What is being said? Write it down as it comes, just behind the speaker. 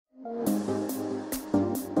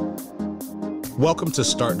Welcome to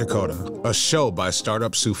Start Dakota, a show by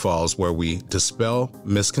Startup Sioux Falls where we dispel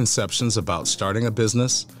misconceptions about starting a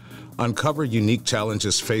business, uncover unique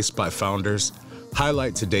challenges faced by founders,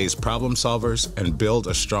 highlight today's problem solvers, and build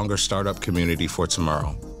a stronger startup community for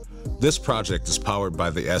tomorrow. This project is powered by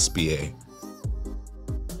the SBA.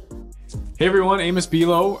 Hey everyone, Amos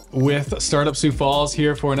Belo with Startup Sioux Falls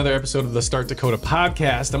here for another episode of the Start Dakota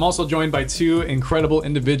podcast. I'm also joined by two incredible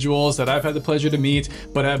individuals that I've had the pleasure to meet,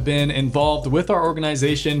 but have been involved with our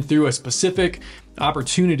organization through a specific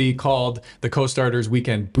opportunity called the Co.STARTERS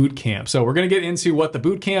Weekend Bootcamp. So we're going to get into what the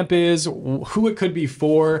bootcamp is, who it could be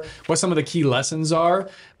for, what some of the key lessons are,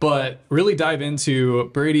 but really dive into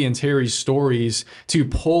Brady and Terry's stories to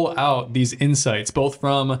pull out these insights, both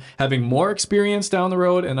from having more experience down the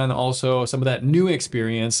road and then also some of that new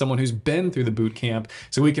experience, someone who's been through the bootcamp,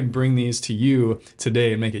 so we can bring these to you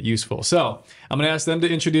today and make it useful. So I'm going to ask them to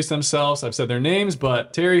introduce themselves. I've said their names,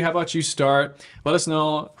 but Terry, how about you start? Let us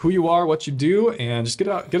know who you are, what you do, and just get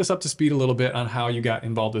us up to speed a little bit on how you got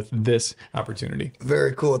involved with this opportunity.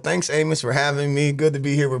 Very cool. Thanks, Amos, for having me. Good to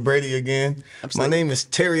be here with Brady again. Absolutely. My name is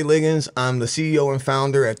Terry Liggins. I'm the CEO and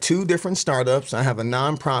founder at two different startups. I have a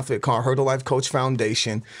nonprofit called Her to Life Coach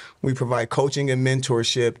Foundation. We provide coaching and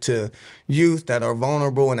mentorship to youth that are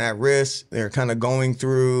vulnerable and at risk. They're kind of going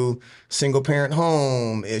through single parent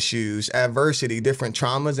home issues, adversity, different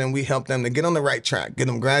traumas, and we help them to get on the right track, get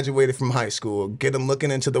them graduated from high school, get them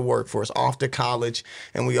looking into the workforce, off to college.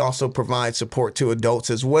 And we also provide support to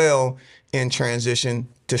adults as well in transition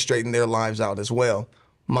to straighten their lives out as well.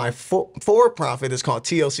 My for-profit is called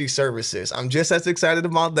TLC Services. I'm just as excited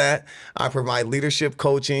about that. I provide leadership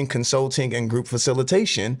coaching, consulting, and group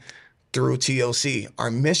facilitation through TLC. Our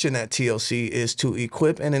mission at TLC is to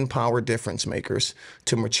equip and empower difference makers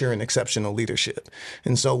to mature in exceptional leadership.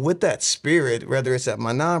 And so with that spirit, whether it's at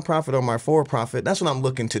my nonprofit or my for-profit, that's what I'm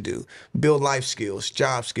looking to do. Build life skills,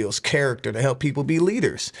 job skills, character to help people be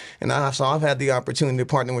leaders. And so I've had the opportunity to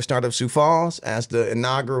partner with Startup Sioux Falls as the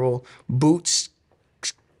inaugural Bootcamp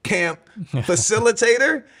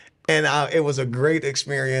facilitator. And it was a great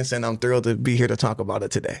experience, and I'm thrilled to be here to talk about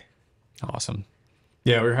it today. Awesome.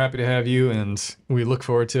 Yeah, we're happy to have you, and we look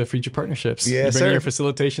forward to future partnerships. Yes, you bring sir. your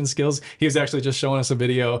facilitation skills. He was actually just showing us a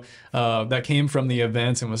video that came from the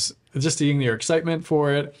event and was just seeing your excitement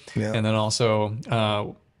for it. Yeah. And then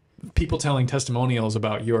also people telling testimonials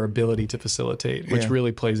about your ability to facilitate, which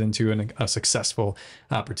really plays into a successful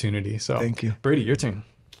opportunity. So Thank you. Brady, your turn.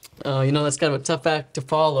 That's kind of a tough act to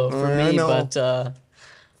follow for me, but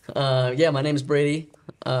yeah, my name is Brady,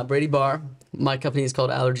 Brady Barr. My company is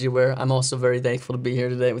called Allergy Aware. I'm also very thankful to be here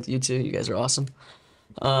today with you two. You guys are awesome.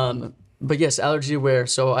 But yes, Allergy Aware.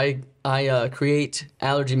 So I create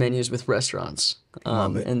allergy menus with restaurants.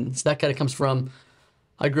 And so that kind of comes from,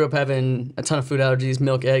 I grew up having a ton of food allergies,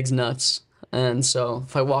 milk, eggs, nuts. And so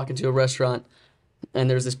if I walk into a restaurant and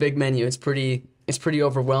there's this big menu, it's pretty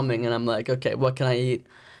overwhelming. And I'm like, okay, what can I eat?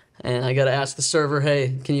 And I got to ask the server,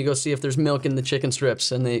 hey, can you go see if there's milk in the chicken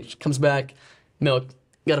strips? And it comes back, milk.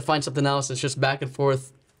 Got to find something else. It's just back and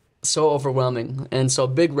forth, so overwhelming. And so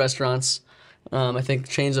big restaurants, I think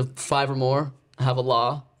chains of 5 or more have a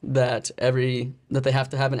law that they have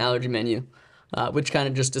to have an allergy menu, which kind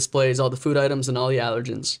of just displays all the food items and all the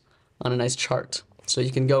allergens on a nice chart. So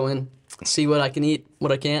you can go in, see what I can eat,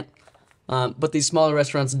 what I can't. But these smaller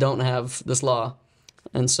restaurants don't have this law.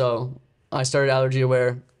 And so I started Allergy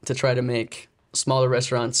Aware to try to make smaller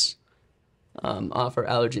restaurants offer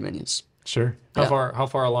allergy menus. Sure. How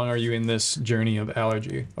far along are you in this journey of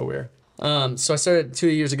Allergy Aware? So I started 2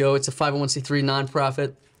 years ago. It's a 501c3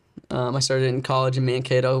 nonprofit. I started in college in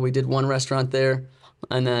Mankato. We did one restaurant there,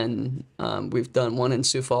 and then we've done one in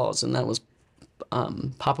Sioux Falls, and that was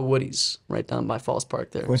Papa Woody's right down by Falls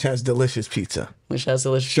Park there. Which has delicious pizza. Shouts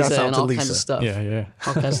out and to all Lisa. kinds of stuff. Yeah.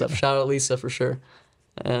 All kinds of stuff. Shout out Lisa for sure.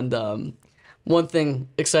 And one thing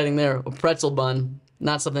exciting there, a pretzel bun.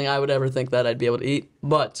 Not something I would ever think that I'd be able to eat,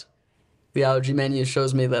 but the allergy menu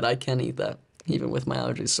shows me that I can eat that, even with my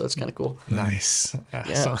allergies, so it's kind of cool. Nice.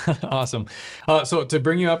 Yeah. Awesome. So to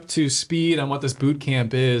bring you up to speed on what this boot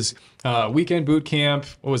camp is, weekend boot camp,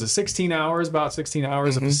 what was it, 16 hours, about 16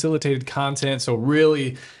 hours of facilitated content. So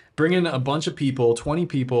really bringing a bunch of people, 20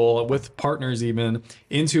 people with partners even,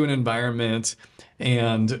 into an environment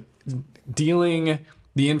and dealing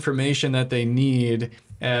the information that they need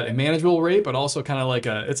at a manageable rate, but also kind of like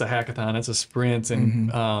it's a hackathon, it's a sprint,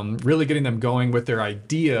 and really getting them going with their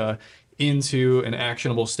idea into an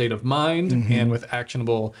actionable state of mind and with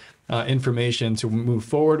actionable information to move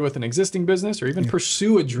forward with an existing business or even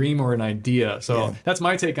pursue a dream or an idea. So that's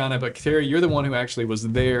my take on it. But Terry, you're the one who actually was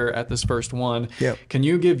there at this first one. Can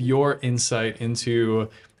you give your insight into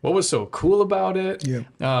what was so cool about it?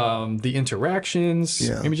 The interactions.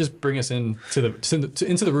 Maybe just bring us into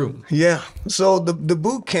the room. So the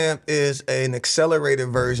boot camp is an accelerated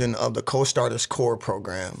version of the Co.STARTERS core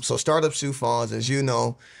program. So Startup Sioux Falls, as you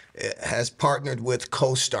know, has partnered with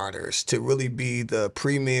Co.STARTERS to really be the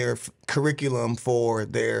premier curriculum for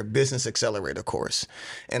their business accelerator course.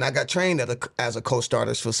 And I got trained as a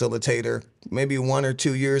Co.STARTERS facilitator maybe 1 or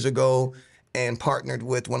 2 years ago, and partnered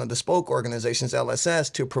with one of the spoke organizations,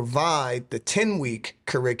 LSS, to provide the 10-week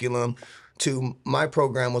curriculum to my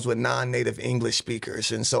program was with non-native English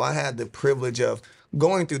speakers. And so I had the privilege of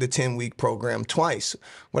going through the 10-week program twice.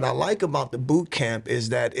 What I like about the boot camp is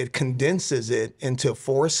that it condenses it into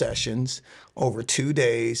 4 sessions over 2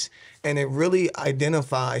 days, and it really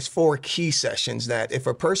identifies 4 key sessions that if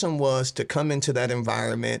a person was to come into that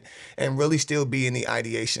environment and really still be in the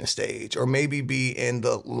ideation stage or maybe be in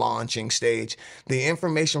the launching stage, the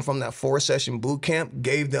information from that 4-session boot camp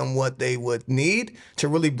gave them what they would need to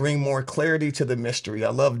really bring more clarity to the mystery. I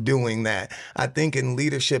love doing that. I think in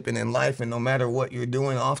leadership and in life, and no matter what you're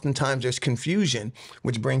doing, oftentimes there's confusion,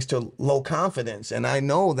 which brings to low confidence. And I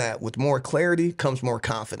know that with more clarity comes more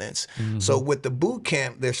confidence. So with the boot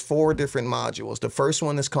camp, there's 4 different modules. The first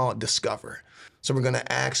one is called Discover. So we're going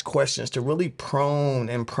to ask questions to really prone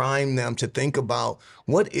and prime them to think about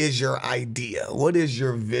what is your idea? What is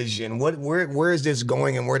your vision? Where is this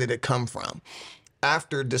going and where did it come from?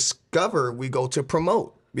 After Discover, we go to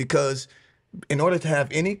Promote, because in order to have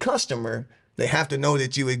any customer, they have to know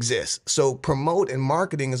that you exist. So Promote and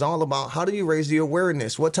marketing is all about how do you raise the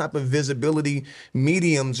awareness? What type of visibility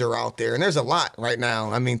mediums are out there? And there's a lot right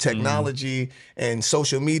now. I mean, technology and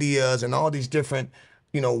social medias and all these different,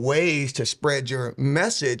 ways to spread your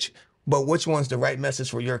message. But which one's the right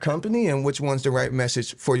message for your company and which one's the right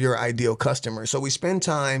message for your ideal customer? So we spend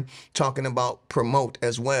time talking about Promote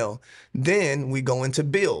as well. Then we go into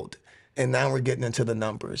Build. And now we're getting into the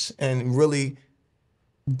numbers and really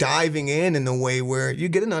diving in a way where you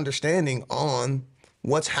get an understanding on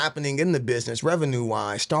what's happening in the business,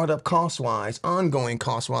 revenue-wise, startup cost-wise, ongoing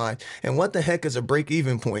cost-wise, and what the heck is a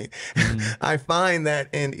break-even point. I find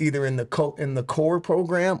that in the core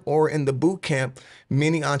program or in the boot camp,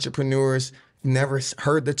 many entrepreneurs never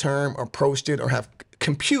heard the term, approached it, or have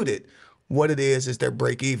computed what it is their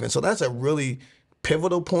break-even. So that's a really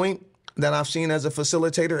pivotal point that I've seen as a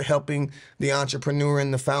facilitator, helping the entrepreneur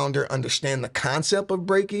and the founder understand the concept of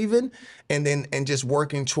break even, and just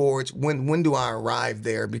working towards when do I arrive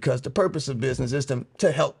there? Because the purpose of business is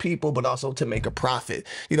to help people, but also to make a profit.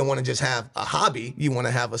 You don't want to just have a hobby. You want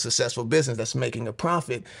to have a successful business that's making a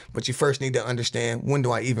profit, but you first need to understand, when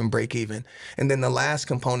do I even break even? And then the last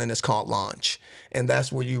component is called launch. And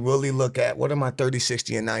that's where you really look at, what are my 30,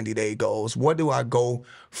 60, and 90-day goals? What do I go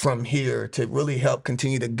from here to really help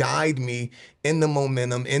continue to guide me in the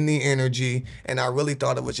momentum, in the energy? And I really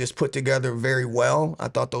thought it was just put together very well. I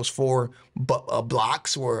thought those 4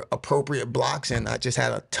 blocks were appropriate blocks, and I just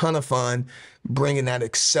had a ton of fun bringing that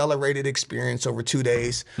accelerated experience over 2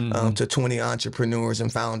 days to 20 entrepreneurs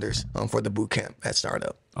and founders for the boot camp at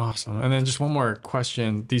Startup. Awesome. And then just one more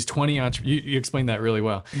question. These 20 you explained that really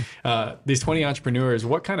well. These 20 entrepreneurs,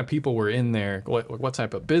 what kind of people were in there? What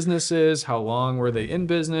type of businesses? How long were they in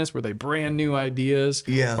business? Were they brand new ideas?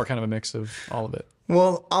 Or kind of a mix of all of it?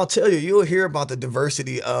 Well, I'll tell you, you'll hear about the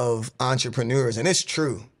diversity of entrepreneurs, and it's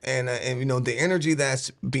true. And the energy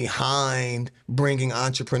that's behind bringing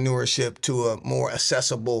entrepreneurship to a more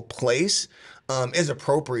accessible place is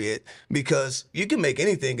appropriate, because you can make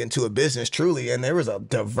anything into a business, truly. And there was a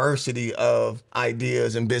diversity of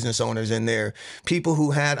ideas and business owners in there. People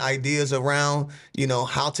who had ideas around,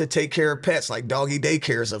 how to take care of pets, like doggy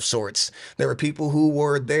daycares of sorts. There were people who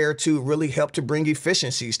were there to really help to bring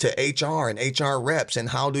efficiencies to HR and HR reps. And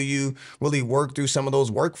how do you really work through some of those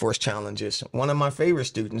workforce challenges? One of my favorite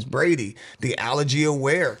students, Brady, the allergy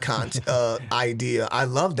aware idea. I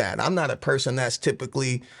love that. I'm not a person that's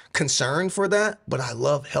typically concerned for that, but I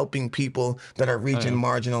love helping people that are reaching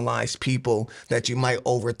marginalized people that you might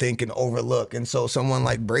overthink and overlook. And so someone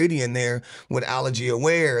like Brady in there with Allergy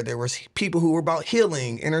Aware, there was people who were about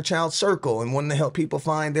healing, inner child circle, and wanting to help people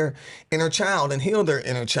find their inner child and heal their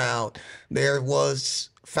inner child. There was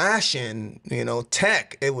fashion,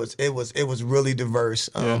 tech. It was really diverse.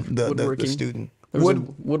 The student. There was a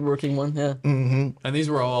woodworking one, yeah. And these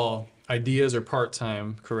were all ideas or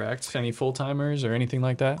part-time, correct? Any full-timers or anything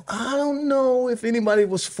like that? I don't know if anybody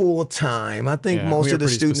was full-time. I think most of the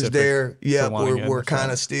students there, were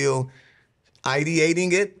kind of still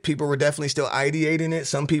ideating it. People were definitely still ideating it.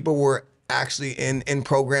 Some people were actually in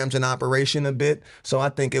programs and operation a bit. So I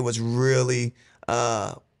think it was really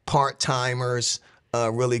part-timers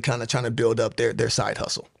really kind of trying to build up their side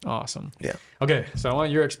hustle. Awesome. Yeah. Okay, so I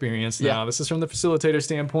want your experience now. Yeah. This is from the facilitator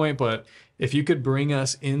standpoint, but if you could bring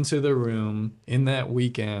us into the room in that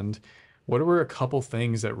weekend, what were a couple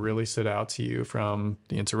things that really stood out to you from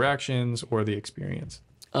the interactions or the experience?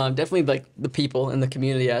 Definitely like the people and the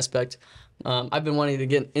community aspect. I've been wanting to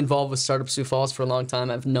get involved with Startup Sioux Falls for a long time.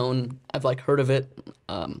 I've like heard of it,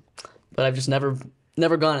 but I've just never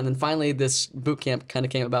gone. And then finally this boot camp kind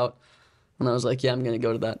of came about, and I was like, yeah, I'm going to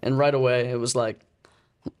go to that. And right away it was like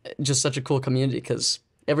just such a cool community, because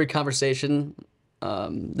every conversation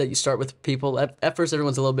that you start with people, at first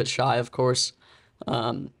everyone's a little bit shy, of course,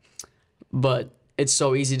 but it's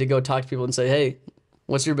so easy to go talk to people and say, hey,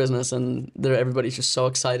 what's your business? And everybody's just so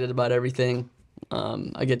excited about everything.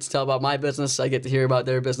 I get to tell about my business. I get to hear about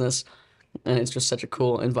their business, and it's just such a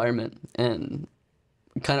cool environment. And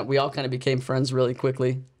we all kind of became friends really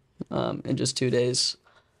quickly in just 2 days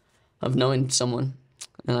of knowing someone.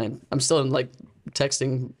 And I'm still like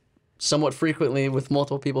texting somewhat frequently with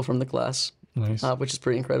multiple people from the class, Nice. which is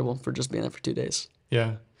pretty incredible for just being there for 2 days.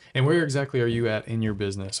 Yeah. And where exactly are you at in your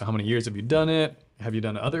business? So how many years have you done it? Have you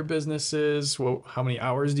done other businesses? Well, how many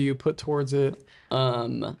hours do you put towards it?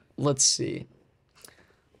 Let's see.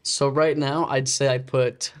 So right now, I'd say I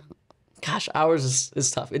put, hours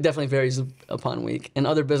is tough. It definitely varies upon week. In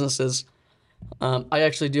other businesses, I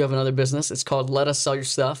actually do have another business. It's called Let Us Sell Your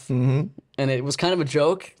Stuff. Mm-hmm. And it was kind of a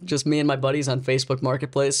joke, just me and my buddies on Facebook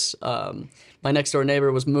Marketplace. My next door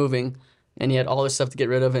neighbor was moving, and he had all this stuff to get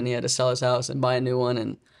rid of, and he had to sell his house and buy a new one.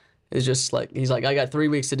 And it's just like, he's like, I got 3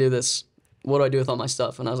 weeks to do this. What do I do with all my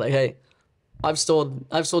stuff? And I was like, hey, I've sold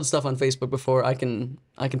stuff on Facebook before. I can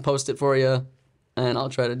post it for you, and I'll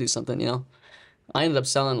try to do something, you know. I ended up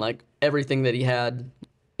selling like everything that he had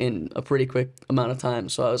in a pretty quick amount of time.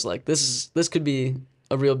 So I was like, this could be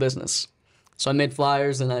a real business. So I made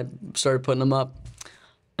flyers and I started putting them up,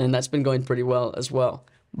 and that's been going pretty well as well.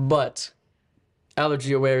 But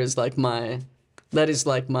Allergy Aware is like my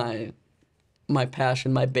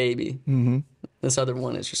passion, my baby. Mm-hmm. This other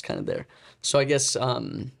one is just kind of there. So I guess,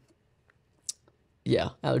 Allergy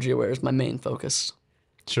Aware is my main focus.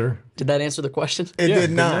 Sure. Did that answer the question? It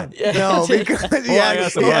did not. Yeah. No, because he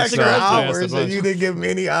asked for hours, and you didn't give him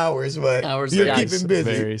any hours, but you're keeping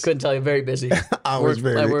busy. Varies. Couldn't tell you, very busy. I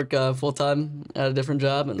work full-time at a different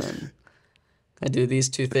job, and then I do these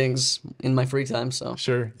two things in my free time. So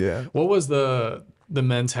Sure. Yeah. What was the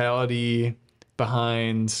mentality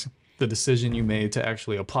behind the decision you made to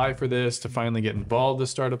actually apply for this, to finally get involved with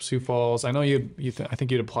Startup Sioux Falls? I know I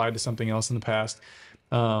think you'd applied to something else in the past,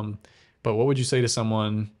 but what would you say to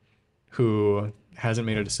someone who hasn't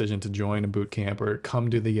made a decision to join a boot camp or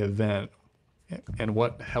come to the event, and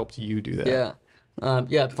what helped you do that?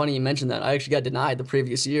 Yeah, funny you mentioned that. I actually got denied the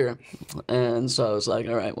previous year, and so I was like,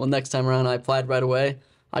 all right, well, next time around I applied right away.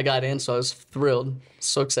 I got in, so I was thrilled,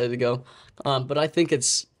 so excited to go. But I think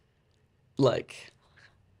it's like,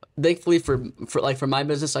 thankfully for my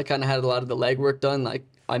business, I kind of had a lot of the legwork done. Like,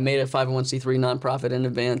 I made a 501c3 nonprofit in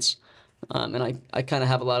advance, and I kind of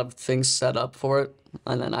have a lot of things set up for it,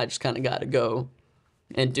 and then I just kind of got to go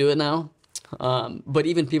and do it now. But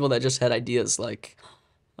even people that just had ideas, like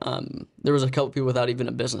there was a couple people without even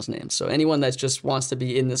a business name. So anyone that just wants to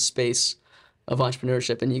be in this space of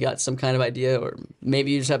entrepreneurship, and you got some kind of idea, or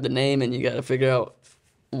maybe you just have the name and you got to figure out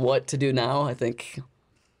what to do now, I think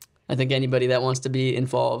anybody that wants to be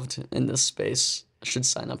involved in this space should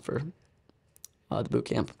sign up for the boot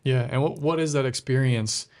camp. Yeah, and what is that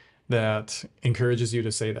experience that encourages you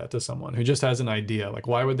to say that to someone who just has an idea? Like,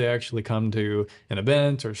 why would they actually come to an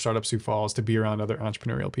event or Startup Sioux Falls to be around other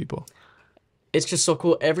entrepreneurial people? It's just so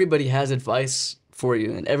cool. Everybody has advice for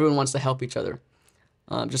you, and everyone wants to help each other.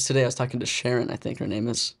 Just today I was talking to Sharon, I think her name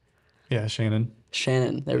is. Yeah, Shannon.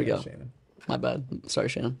 Shannon, there we go. Shannon. My bad. Sorry,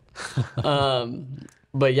 Shannon.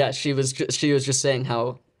 But yeah, she was just saying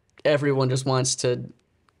how everyone just wants to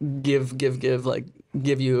give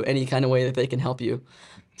you any kind of way that they can help you.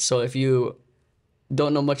 So if you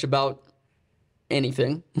don't know much about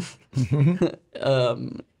anything in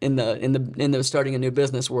the starting a new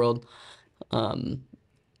business world,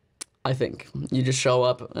 I think you just show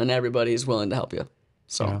up and everybody's willing to help you.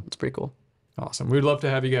 So Yeah. It's pretty cool. Awesome. We'd love to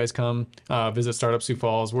have you guys come visit Startup Sioux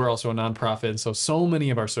Falls. We're also a nonprofit, so many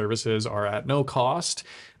of our services are at no cost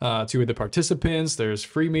to the participants. There's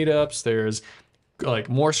free meetups. There's like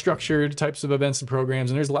more structured types of events and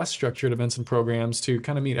programs, and there's less structured events and programs to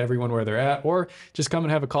kind of meet everyone where they're at, or just come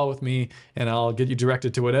and have a call with me and I'll get you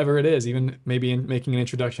directed to whatever it is, even maybe in making an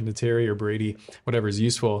introduction to Terry or Brady, whatever is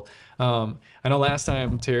useful. I know last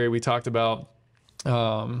time, Terry, we talked about,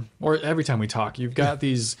 or every time we talk, you've got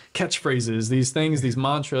these catchphrases, these things, these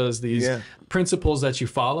mantras, these principles that you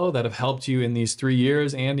follow that have helped you in these 3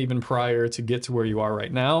 years and even prior to get to where you are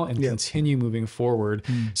right now and continue moving forward.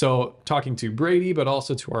 So talking to Brady, but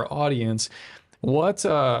also to our audience, what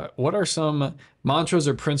are some mantras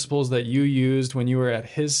or principles that you used when you were at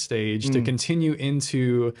his stage to continue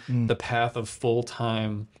into the path of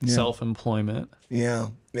full-time self-employment?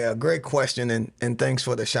 Yeah, great question, and thanks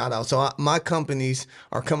for the shout out. So my companies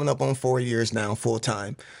are coming up on 4 years now, full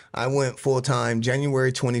time. I went full time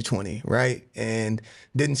January 2020, right, and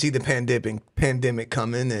didn't see the pandemic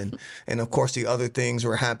coming, and of course the other things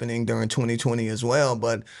were happening during 2020 as well.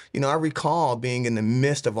 But I recall being in the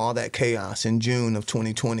midst of all that chaos in June of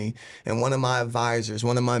 2020, and one of my advisors,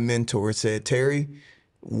 one of my mentors said, "Terry,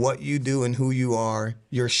 what you do and who you are,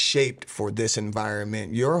 you're shaped for this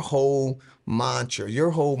environment. Your whole mantra, your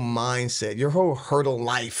whole mindset, your whole hurdle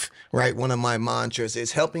life," right? One of my mantras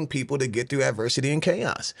is helping people to get through adversity and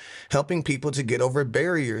chaos, helping people to get over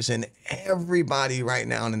barriers. And everybody right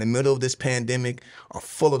now in the middle of this pandemic are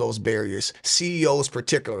full of those barriers. CEOs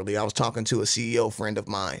particularly. I was talking to a CEO friend of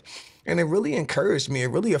mine, and it really encouraged me.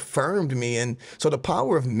 It really affirmed me. And so the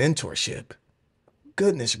power of mentorship,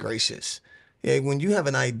 goodness gracious. Yeah, when you have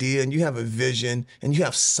an idea and you have a vision and you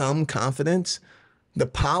have some confidence, the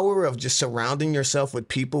power of just surrounding yourself with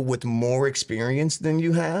people with more experience than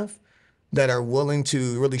you have that are willing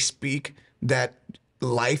to really speak that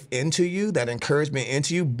life into you, that encouragement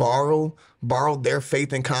into you, borrow their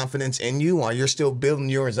faith and confidence in you while you're still building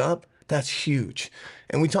yours up, that's huge.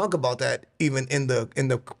 And we talk about that even in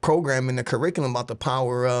the program, in the curriculum, about the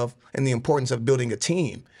power of and the importance of building a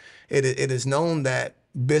team. It is known that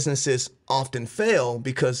businesses often fail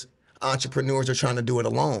because entrepreneurs are trying to do it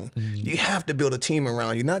alone. You have to build a team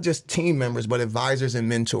around you, not just team members, but advisors and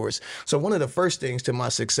mentors. So one of the first things to my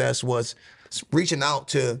success was reaching out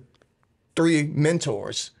to 3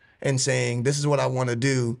 mentors and saying, "This is what I want to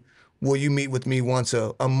do. Will you meet with me once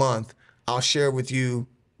a month? I'll share with you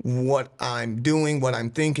what I'm doing, what I'm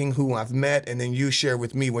thinking, who I've met, and then you share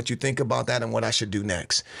with me what you think about that and what I should do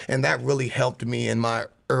next." And that really helped me in my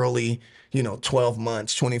early 12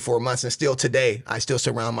 months, 24 months. And still today, I still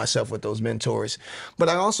surround myself with those mentors. But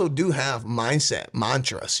I also do have mindset,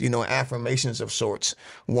 mantras, affirmations of sorts.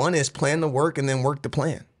 One is plan the work and then work the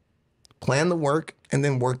plan. Plan the work and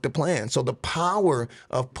then work the plan. So the power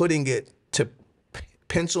of putting it to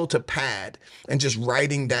pencil to pad and just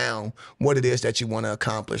writing down what it is that you want to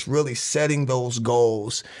accomplish, really setting those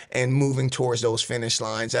goals and moving towards those finish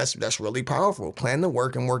lines. That's really powerful. Plan the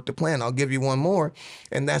work and work the plan. I'll give you one more,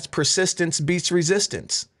 and that's persistence beats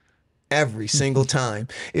resistance. Every single time.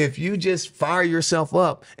 If you just fire yourself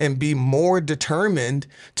up and be more determined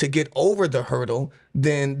to get over the hurdle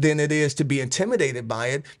than it is to be intimidated by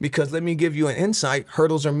it, because let me give you an insight.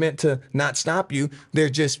 Hurdles are meant to not stop you. They're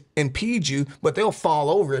just impede you, but they'll fall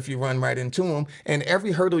over if you run right into them. And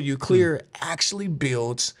every hurdle you clear actually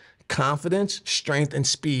builds confidence, strength, and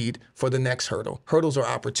speed for the next hurdle. Hurdles are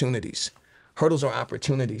opportunities. Hurdles are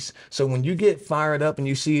opportunities. So when you get fired up and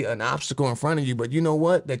you see an obstacle in front of you, but you know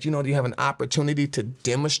what? That you have an opportunity to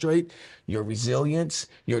demonstrate your resilience,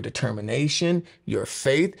 your determination, your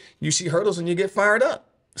faith. You see hurdles and you get fired up.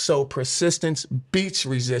 So persistence beats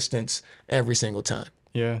resistance every single time.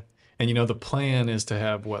 Yeah. And the plan is to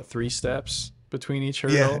have 3 steps between each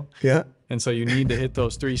hurdle? Yeah. And so you need to hit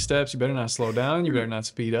those 3 steps. You better not slow down. You better not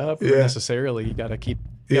speed up necessarily. You got to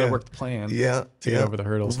work the plan to get over the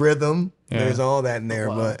hurdles. Rhythm. There's all that in there,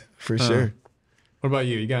 but for sure. What about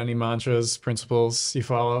you? You got any mantras, principles you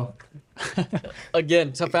follow?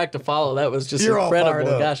 Again, tough act to follow. That was just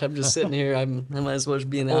incredible. Gosh, I'm just sitting here. I might as well just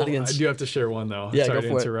be in the audience. I do have to share one, though. Yeah, Sorry go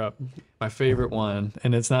to for interrupt. My favorite one,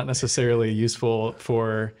 and it's not necessarily useful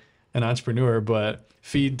for an entrepreneur, but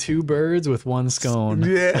feed 2 birds with 1 scone.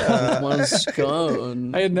 Yeah. 1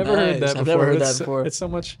 scone. I had never heard that before. I've never heard that before. It's so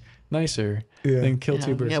much nicer than kill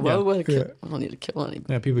 2 birds. Yeah, well, I don't need to kill any.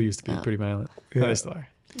 Yeah, people used to be pretty violent. Yeah. They still are.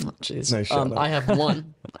 Oh, jeez. Nice I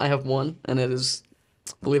have one. And it is,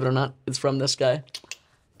 believe it or not, it's from this guy.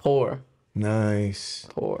 Poor. Nice.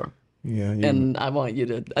 Poor. Yeah. And I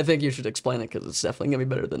think you should explain it because it's definitely going to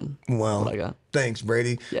be better than what I got. Thanks,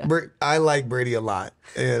 Brady. Yeah. I like Brady a lot,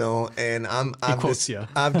 and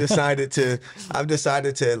I've decided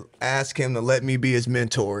to ask him to let me be his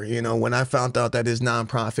mentor. When I found out that his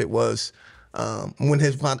nonprofit was when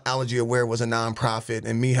his Allergy Aware was a nonprofit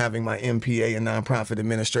and me having my MPA in nonprofit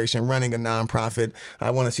administration, running a nonprofit,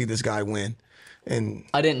 I want to see this guy win. And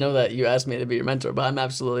I didn't know that you asked me to be your mentor, but I'm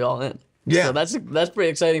absolutely all in. yeah, so that's pretty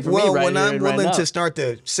exciting for me. Well, Right when here I'm and right willing now. to start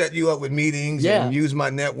to set you up with meetings and use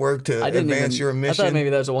my network to advance your mission. I thought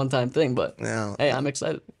maybe that was a one-time thing, but No. hey, I'm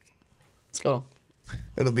excited. Let's go.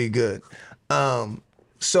 It'll be good.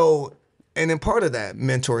 So, and then part of that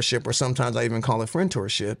mentorship, or sometimes I even call it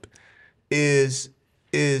friendtorship, is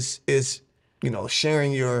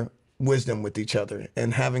sharing your wisdom with each other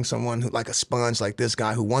and having someone who, like a sponge like this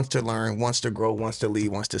guy, who wants to learn, wants to grow, wants to lead,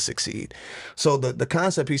 wants to succeed. So the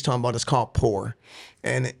concept he's talking about is called pour.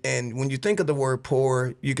 And when you think of the word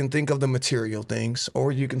pour, you can think of the material things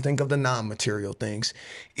or you can think of the non-material things.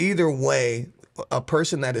 Either way, a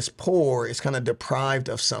person that is poor is kind of deprived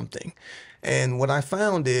of something. And what I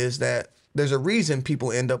found is that there's a reason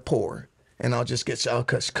people end up poor. And I'll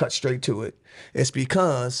cut straight to it. It's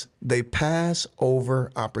because they pass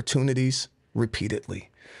over opportunities repeatedly.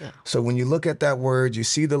 Yeah. So when you look at that word, you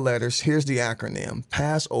see the letters. Here's the acronym: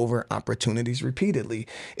 pass over opportunities repeatedly.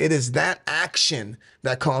 It is that action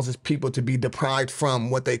that causes people to be deprived from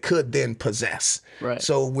what they could then possess. Right.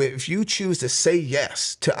 So if you choose to say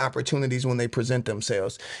yes to opportunities when they present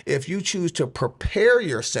themselves, if you choose to prepare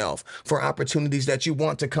yourself for opportunities that you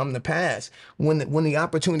want to come to pass, when the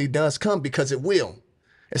opportunity does come, because it will.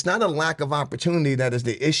 It's not a lack of opportunity that is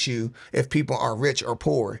the issue if people are rich or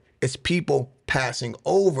poor. It's people passing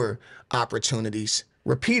over opportunities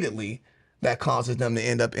repeatedly that causes them to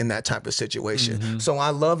end up in that type of situation. Mm-hmm. So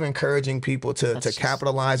I love encouraging people to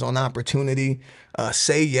capitalize on opportunity,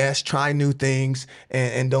 say yes, try new things,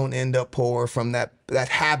 and don't end up poor from that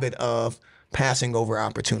habit of passing over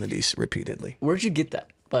opportunities repeatedly. Where'd you get that,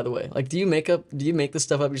 by the way? Like, do you make this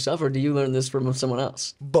stuff up yourself, or do you learn this from someone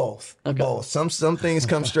else? Both. Okay. Both. Some things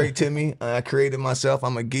come straight to me. I created myself.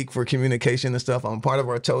 I'm a geek for communication and stuff. I'm part of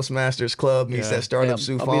our Toastmasters club. Meets that Startup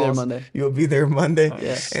Sioux Falls. I'll be there Monday. You'll be there Monday.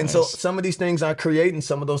 Yes. And so some of these things I create, and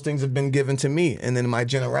some of those things have been given to me. And then in my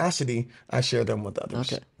generosity, I share them with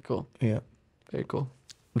others. Okay. Cool. Yeah. Very cool.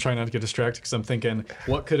 I'm trying not to get distracted because I'm thinking,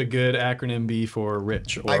 what could a good acronym be for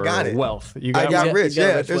rich or I got it. wealth? I got rich.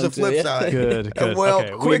 Yeah, there's a flip side. Good. Well,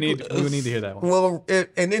 okay, we need to hear that one. Well,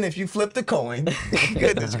 and then if you flip the coin,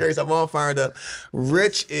 goodness gracious, I'm all fired up.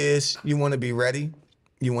 Rich is you want to be ready,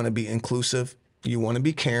 you want to be inclusive, you want to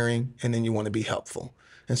be caring, and then you want to be helpful.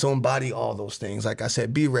 And so embody all those things. Like I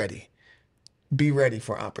said, be ready. Be ready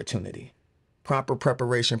for opportunity. Proper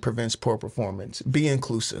preparation prevents poor performance. Be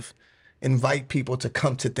inclusive. Invite people to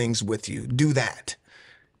come to things with you. Do that.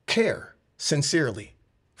 Care sincerely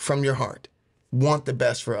from your heart. Want the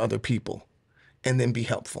best for other people. And then be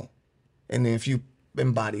helpful. And then if you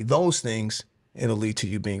embody those things, it'll lead to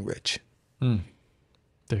you being rich. There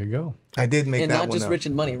you go. I did make that one up. And not just rich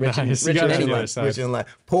in money, rich Nice. in life. Rich in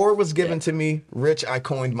life. Poor was given to me. Rich, I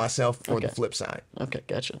coined myself for the flip side. Okay,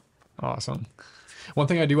 gotcha. Awesome. One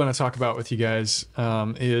thing I do want to talk about with you guys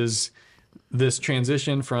is this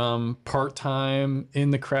transition from part-time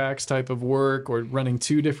in the cracks type of work, or running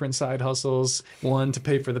two different side hustles, one to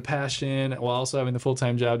pay for the passion while also having the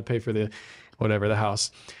full-time job to pay for the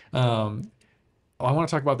house. I want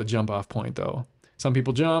to talk about the jump off point though. Some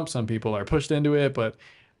people jump, some people are pushed into it, but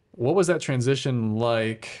what was that transition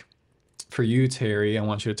like for you, Terry? I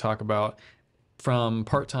want you to talk about from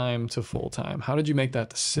part-time to full-time. How did you make that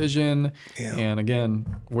decision? Yeah. And again,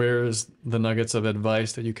 where's the nuggets of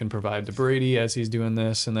advice that you can provide to Brady as he's doing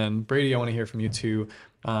this? And then Brady, I want to hear from you too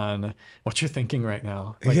on what you're thinking right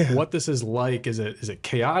now. Like what this is like. Is it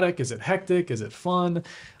chaotic? Is it hectic? Is it fun?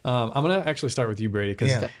 I'm going to actually start with you, Brady,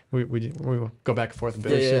 because we will go back and forth a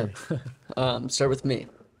bit. Yeah. Start with me.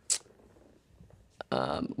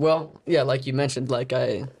 Well, yeah, like you mentioned, like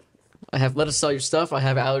I have Let Us Sell Your Stuff, I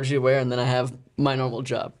have Allergy Aware, and then I have my normal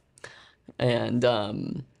job. And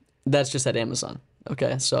that's just at Amazon.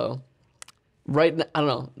 Okay, so right now, I don't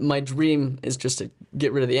know, my dream is just to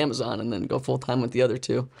get rid of the Amazon and then go full-time with the other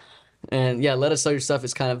two. And yeah, Let Us Sell Your Stuff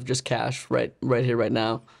is kind of just cash right here, right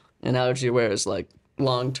now. And Allergy Aware is like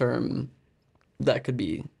long-term, that could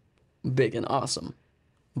be big and awesome.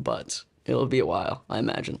 But it'll be a while, I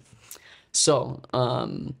imagine. So,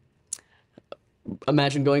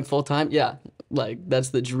 imagine going full-time? Yeah, like, that's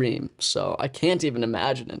the dream. So I can't even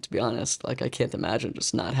imagine it, to be honest. Like, I can't imagine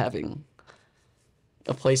just not having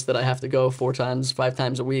a place that I have to go 4 times, 5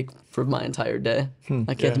 times a week for my entire day.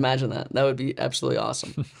 I can't imagine that. That would be absolutely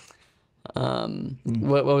awesome.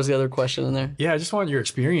 What was the other question in there? Yeah, I just want your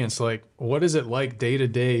experience. Like, what is it like day to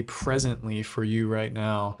day presently for you right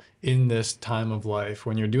now in this time of life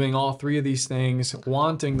when you're doing all 3 of these things,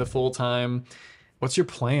 wanting the full-time, what's your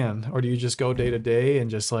plan? Or do you just go day to day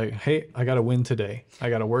and just like, hey, I got to win today.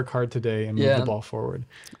 I got to work hard today and move the ball forward?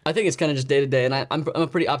 I think it's kind of just day to day. And I'm a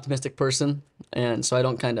pretty optimistic person. And so I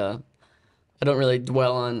don't really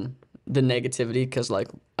dwell on the negativity, because like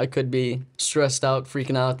I could be stressed out,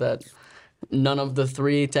 freaking out that none of the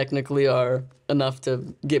three technically are enough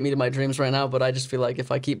to get me to my dreams right now. But I just feel like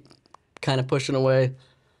if I keep kind of pushing away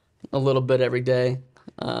a little bit every day,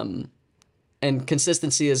 and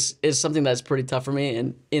consistency is something that's pretty tough for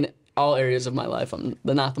me in all areas of my life. I'm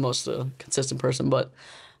not the most consistent person, but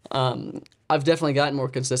I've definitely gotten more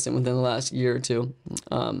consistent within the last year or two.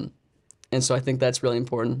 And so I think that's really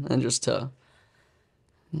important, and just to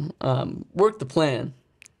work the plan.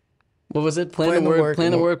 What was it? Plan the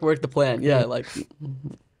work, work the plan. Yeah, like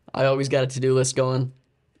I always got a to-do list going,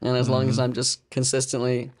 and as long as I'm just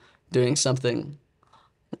consistently doing something,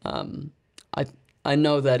 I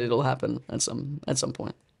know that it'll happen at some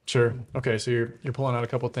point. Sure. Okay, so you're pulling out a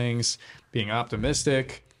couple things, being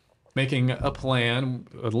optimistic, making a plan,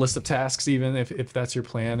 a list of tasks even if that's your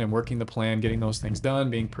plan, and working the plan, getting those things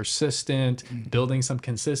done, being persistent, building some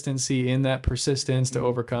consistency in that persistence to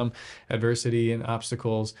overcome adversity and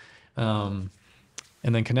obstacles, and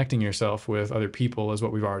then connecting yourself with other people is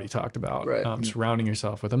what we've already talked about. Right. Surrounding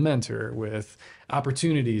yourself with a mentor, with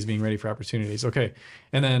opportunities, being ready for opportunities. Okay,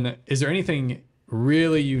 and then is there anything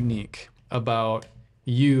really unique about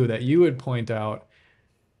you that you would point out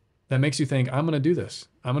that makes you think, I'm going to do this?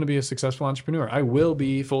 I'm going to be a successful entrepreneur. I will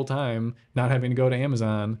be full-time, not having to go to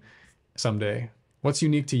Amazon someday. What's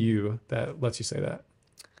unique to you that lets you say that?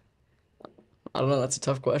 I don't know. That's a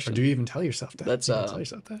tough question. Or do you even tell yourself that? That's you tell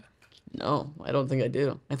yourself that? No, I don't think I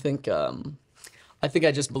do. I think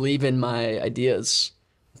I just believe in my ideas,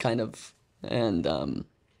 kind of, and I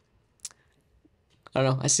don't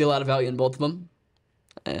know. I see a lot of value in both of them,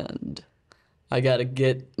 and I got to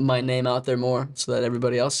get my name out there more so that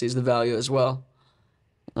everybody else sees the value as well.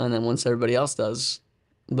 And then once everybody else does,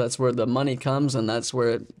 that's where the money comes, and that's where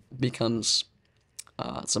it becomes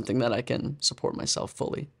something that I can support myself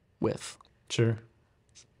fully with. Sure.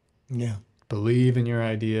 Yeah. Believe in your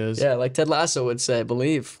ideas. Yeah, like Ted Lasso would say,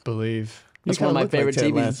 believe. Believe. That's one of my favorite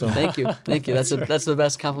Ted TV. Lasso. Thank you. That's the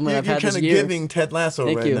best compliment I've had You're this kind of year. giving Ted Lasso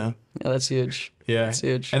Thank right you. now. Yeah, that's huge. Yeah. That's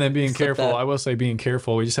huge. And then being careful. that. I will say being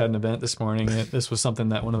careful. We just had an event this morning. This was something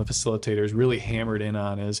that one of the facilitators really hammered in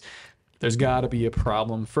on, is there's got to be a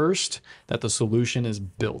problem first that the solution is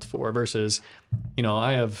built for, versus,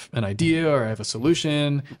 I have an idea or I have a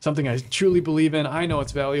solution, something I truly believe in. I know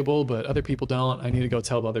it's valuable, but other people don't. I need to go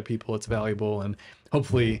tell other people it's valuable, and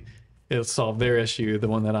hopefully it'll solve their issue, the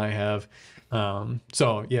one that I have.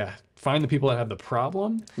 So yeah, find the people that have the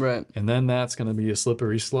problem. Right. And then that's going to be a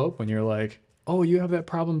slippery slope when you're like, oh, you have that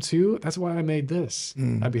problem too? That's why I made this.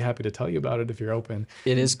 I'd be happy to tell you about it if you're open.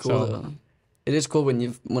 It is cool. So, it is cool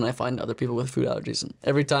when I find other people with food allergies, and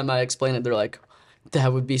every time I explain it, they're like,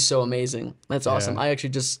 "That would be so amazing. That's awesome." Yeah. I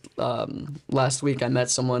actually just last week I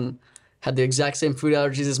met someone had the exact same food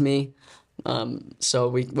allergies as me, so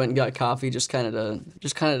we went and got coffee just kind of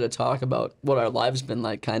to talk about what our lives been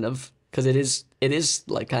like, kind of, because it is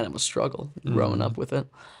like kind of a struggle growing up with it,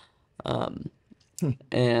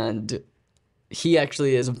 and he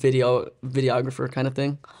actually is a videographer kind of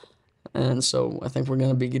thing. And so I think we're going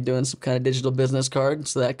to be doing some kind of digital business card,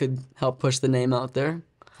 so that could help push the name out there.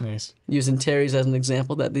 nice. Using Terry's as an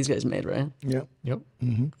example that these guys made, right? Yep. Yep.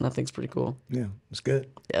 And I think it's pretty cool. Yeah. It's good.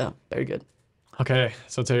 Yeah, very good. Okay.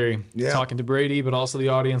 So Terry, Yeah. talking to Brady, but also the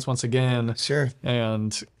audience once again. Sure.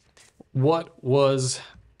 And what was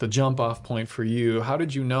the jump off point for you? How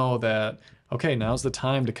did you know that, okay, now's the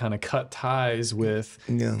time to kind of cut ties with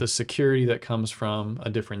the security that comes from a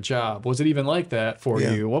different job? Was it even like that for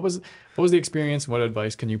you? What was the experience, and what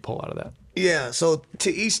advice can you pull out of that? Yeah, so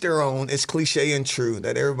to each their own. It's cliche and true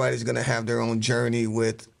that everybody's going to have their own journey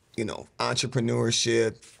with,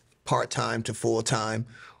 entrepreneurship, part-time to full-time.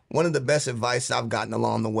 One of the best advice I've gotten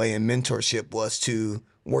along the way in mentorship was to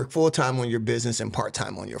work full-time on your business and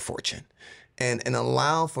part-time on your fortune. And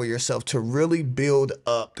allow for yourself to really build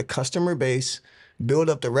up the customer base, build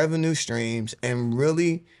up the revenue streams, and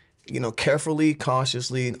really, carefully,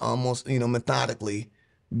 cautiously, and almost, methodically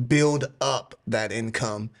build up that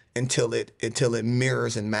income until it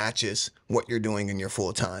mirrors and matches what you're doing in your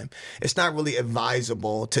full time. It's not really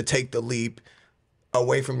advisable to take the leap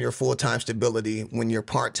away from your full-time stability when your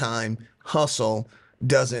part-time hustle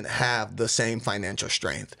doesn't have the same financial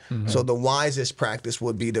strength. So the wisest practice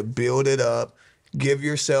would be to build it up, give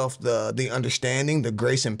yourself the understanding, the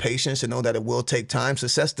grace and patience to know that it will take time.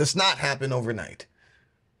 Success does not happen overnight.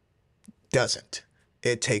 Doesn't.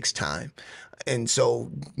 It takes time. And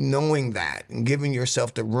so knowing that and giving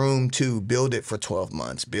yourself the room to build it for 12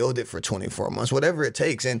 months, build it for 24 months, whatever it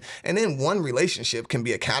takes. And then one relationship can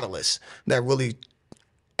be a catalyst that really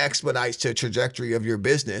expedites the trajectory of your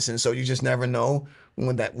business. And so you just never know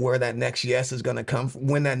where that next yes is going to come,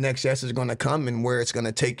 when that next yes is going to come and where it's going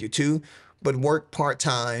to take you to. But work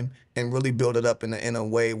part-time and really build it up in a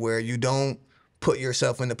way where you don't put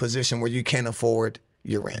yourself in a position where you can't afford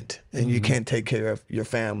your rent and you can't take care of your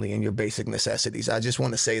family and your basic necessities. I just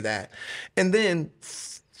want to say that. And then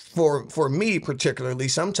for me particularly,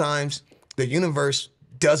 sometimes the universe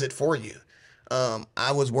does it for you.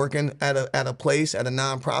 I was working at a place, at a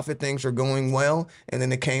nonprofit, things were going well, and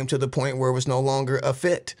then it came to the point where it was no longer a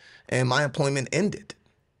fit and my employment ended.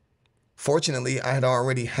 Fortunately, I had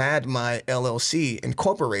already had my LLC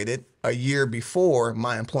incorporated a year before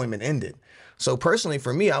my employment ended. So personally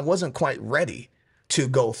for me, I wasn't quite ready to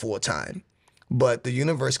go full time, but the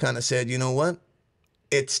universe kind of said, you know what,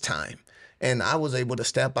 it's time. And I was able to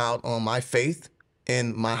step out on my faith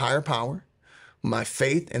in my higher power, my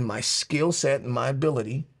faith in my skill set and my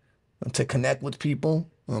ability to connect with people,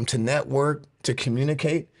 to network, to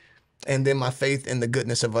communicate, and then my faith in the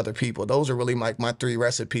goodness of other people. Those are really my 3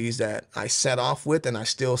 recipes that I set off with and I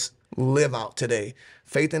still live out today.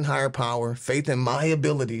 Faith in higher power, faith in my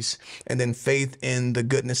abilities, and then faith in the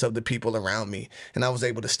goodness of the people around me. And I was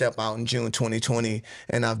able to step out in June 2020,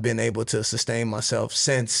 and I've been able to sustain myself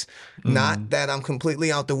since. Not that I'm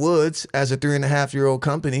completely out the woods as a 3.5-year-old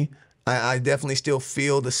company. I definitely still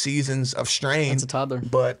feel the seasons of strain. That's a toddler.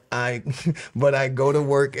 But I go to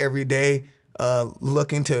work every day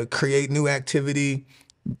looking to create new activity,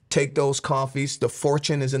 take those coffees. The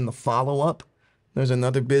fortune is in the follow-up. There's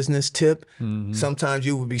another business tip. Sometimes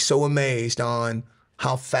you would be so amazed on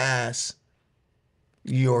how fast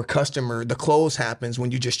your customer, the close happens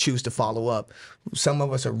when you just choose to follow up. Some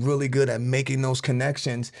of us are really good at making those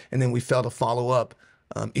connections, and then we fail to follow up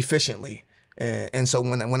efficiently. And so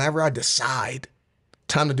whenever I decide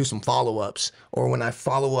time to do some follow-ups, or when I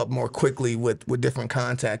follow up more quickly with different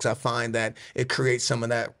contacts, I find that it creates some of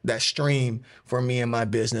that stream for me and my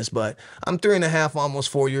business. But I'm 3.5, almost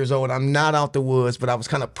 4 years old. I'm not out the woods, but I was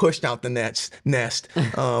kind of pushed out the nest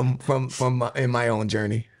in my own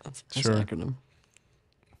journey. That's Sure. an acronym.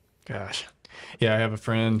 Gosh. Yeah, I have a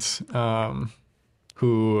friend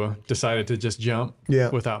who decided to just jump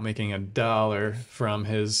without making $1 from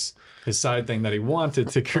his side thing that he wanted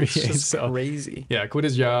to create. That's so crazy. Yeah, quit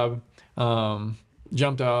his job,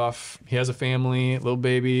 jumped off. He has a family, little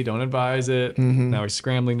baby, don't advise it. Now he's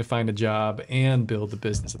scrambling to find a job and build the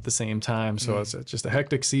business at the same time. So it's just a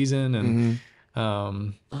hectic season and a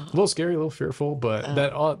little scary, a little fearful, but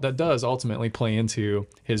that does ultimately play into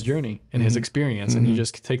his journey and his experience. And you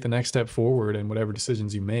just take the next step forward, and whatever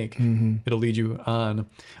decisions you make, it'll lead you on.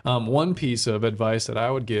 One piece of advice that I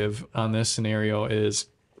would give on this scenario is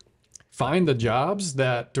find the jobs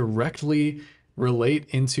that directly relate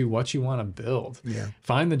into what you want to build.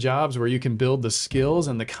 Find the jobs where you can build the skills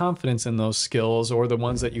and the confidence in those skills, or the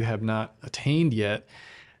ones that you have not attained yet,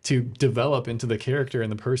 to develop into the character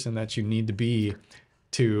and the person that you need to be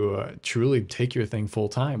to truly take your thing full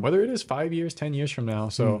time, whether it is 5 years, 10 years from now.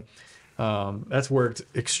 So that's worked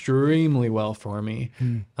extremely well for me.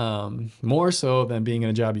 More so than being in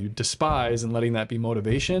a job you despise and letting that be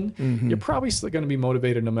motivation. You're probably still going to be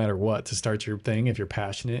motivated no matter what to start your thing if you're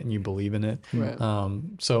passionate and you believe in it. Right.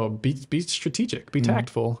 So be strategic, be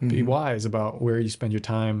tactful, be wise about where you spend your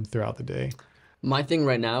time throughout the day. My thing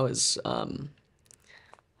right now is,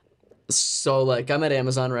 so like I'm at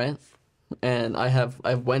Amazon, right? And I have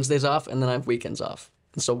Wednesdays off, and then I have weekends off.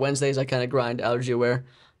 And so Wednesdays I kind of grind allergy aware,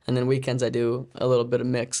 and then weekends I do a little bit of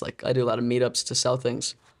mix. Like I do a lot of meetups to sell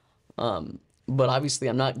things. But obviously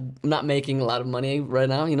I'm not making a lot of money right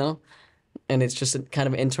now, you know? And it's just a kind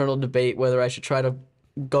of internal debate whether I should try to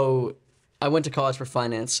go. I went to college for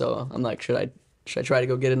finance, so I'm like, should I try to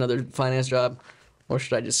go get another finance job, or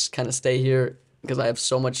should I just kind of stay here? Because I have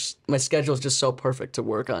so much, my schedule is just so perfect to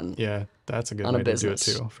work on. Yeah, that's a good on way a business,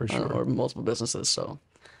 to do it too, for sure. Or multiple businesses. So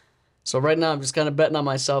right now I'm just kind of betting on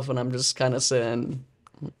myself, and I'm just kind of saying,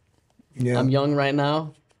 I'm young right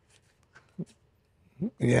now.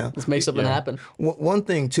 Let's make something happen. One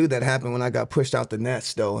thing too that happened when I got pushed out the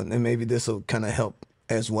nest though, and maybe this will kind of help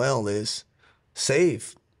as well, is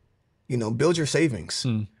save. Build your savings.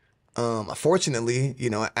 Fortunately,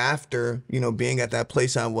 after, being at that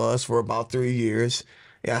place I was for about 3 years,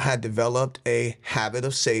 I had developed a habit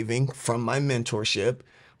of saving from my mentorship,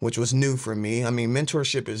 which was new for me. I mean,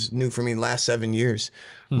 mentorship is new for me in the last 7 years.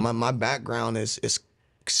 My background is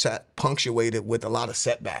punctuated with a lot of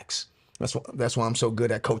setbacks. That's why I'm so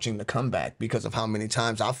good at coaching the comeback, because of how many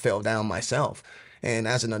times I fell down myself. And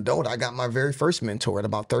as an adult, I got my very first mentor at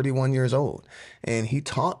about 31 years old. And he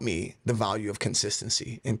taught me the value of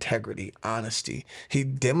consistency, integrity, honesty. He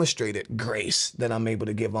demonstrated grace that I'm able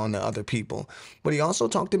to give on to other people. But he also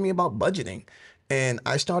talked to me about budgeting. And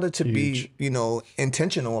I started to be,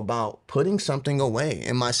 intentional about putting something away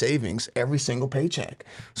in my savings every single paycheck.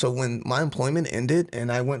 So when my employment ended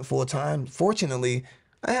and I went full time, fortunately,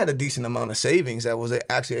 I had a decent amount of savings that was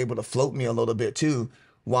actually able to float me a little bit too,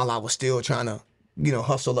 while I was still trying to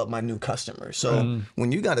hustle up my new customers. So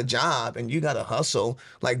when you got a job and you got to hustle,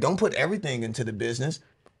 like, don't put everything into the business,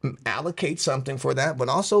 allocate something for that, but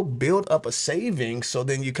also build up a savings. So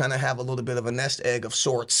then you kind of have a little bit of a nest egg of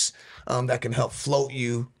sorts that can help float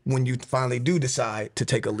you when you finally do decide to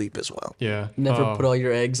take a leap as well. Yeah. Never put all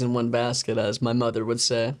your eggs in one basket, as my mother would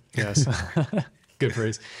say. Yes. Good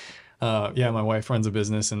phrase. My wife runs a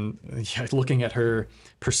business, and looking at her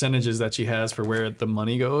percentages that she has for where the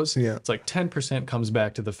money goes, it's like 10% comes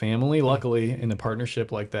back to the family. Luckily, in a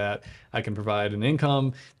partnership like that, I can provide an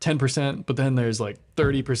income, 10%, but then there's like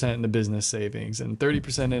 30% into business savings and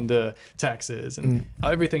 30% into taxes, and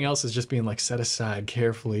everything else is just being like set aside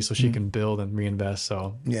carefully so she can build and reinvest.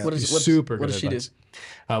 So What does she do?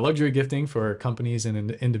 Luxury gifting for companies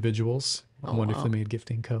and individuals. Wonderfully Made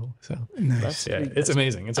Gifting Co. So nice. It's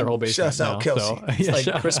amazing. It's our whole base. Shouts out, Kelsey. So, It's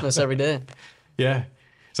like Christmas every day. Yeah.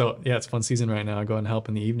 So it's fun season right now. I go and help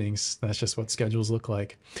in the evenings. That's just what schedules look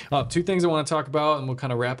like. Two things I want to talk about, and we'll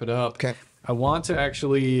kind of wrap it up. Okay. I want to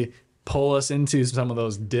actually pull us into some of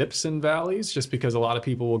those dips and valleys, just because a lot of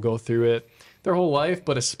people will go through it their whole life,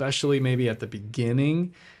 but especially maybe at the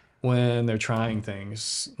beginning when they're trying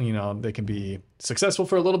things. They can be successful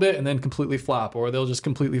for a little bit and then completely flop, or they'll just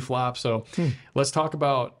completely flop. So let's talk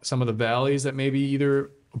about some of the valleys that maybe either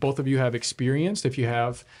both of you have experienced, if you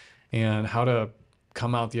have, and how to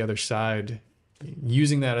come out the other side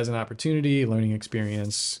using that as an opportunity, learning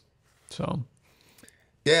experience. So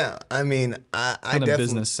yeah, I mean, I definitely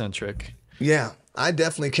business centric. Yeah, I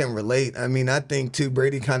definitely can relate. I mean, I think too,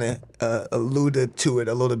 Brady kind of alluded to it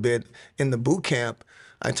a little bit in the boot camp.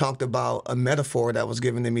 I talked about a metaphor that was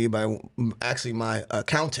given to me by actually my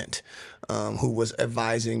accountant, who was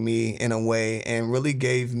advising me in a way and really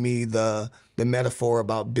gave me the metaphor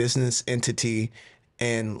about business entity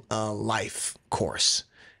and life course,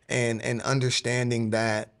 and understanding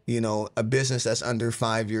that, a business that's under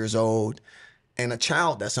 5 years old and a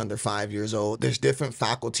child that's under 5 years old, there's different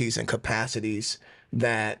faculties and capacities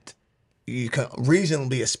that you can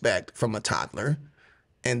reasonably expect from a toddler,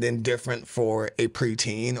 and then different for a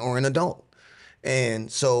preteen or an adult.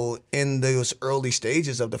 And so in those early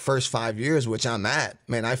stages of the first 5 years, which I'm at,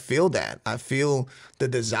 man, I feel that. I feel the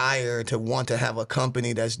desire to want to have a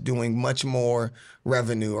company that's doing much more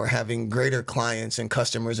revenue or having greater clients and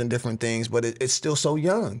customers and different things, but it's still so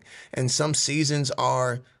young. And some seasons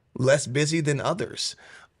are less busy than others.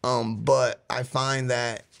 But I find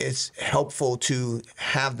that it's helpful to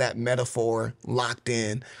have that metaphor locked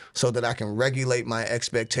in so that I can regulate my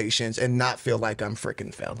expectations and not feel like I'm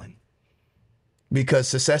freaking failing. Because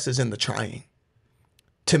success is in the trying.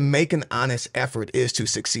 To make an honest effort is to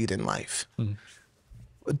succeed in life.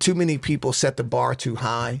 Too many people set the bar too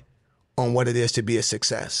high on what it is to be a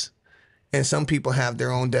success. And some people have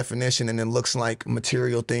their own definition, and it looks like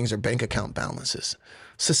material things or bank account balances.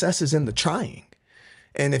 Success is in the trying.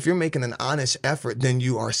 And if you're making an honest effort, then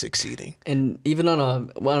you are succeeding. And even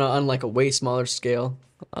on like a way smaller scale,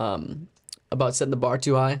 about setting the bar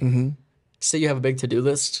too high. Say you have a big to-do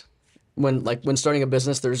list. When starting a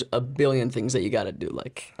business, there's a billion things that you got to do.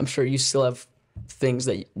 Like, I'm sure you still have things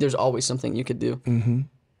that there's always something you could do.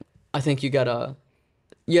 I think you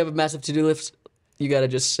have a massive to-do list. You got to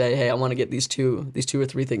just say, hey, I want to get these two or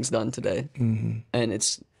three things done today,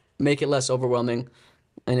 and make it less overwhelming.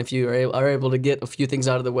 And if you are able to get a few things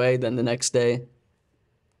out of the way, then the next day,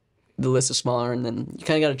 the list is smaller, and then you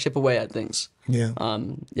kind of got to chip away at things. Yeah.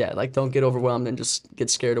 Like, don't get overwhelmed and just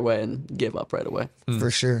get scared away and give up right away.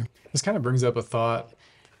 For sure. This kind of brings up a thought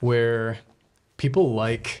where people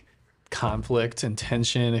like conflict and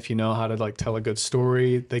tension. If you know how to like tell a good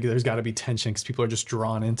story, there's got to be tension because people are just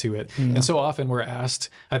drawn into it. And so often we're asked,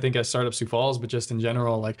 I think at Startup Sioux Falls, but just in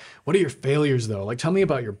general, like, what are your failures though? Like, tell me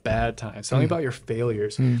about your bad times. Tell me about your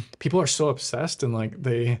failures. People are so obsessed, and like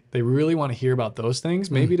they really want to hear about those things,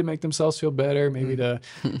 maybe to make themselves feel better, maybe to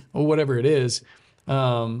or whatever it is.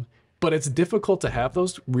 But it's difficult to have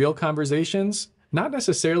those real conversations, not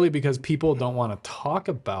necessarily because people don't want to talk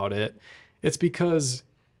about it. It's because,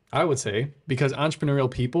 I would say, because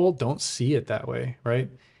entrepreneurial people don't see it that way, right?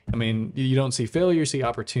 I mean, you don't see failure, you see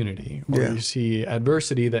opportunity, or you see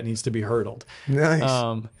adversity that needs to be hurdled. Nice.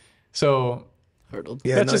 So Hurdled.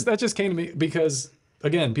 that just came to me because,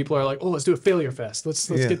 again, people are like, oh, let's do a failure fest. Let's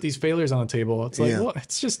get these failures on the table. It's like, well,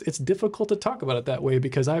 it's difficult to talk about it that way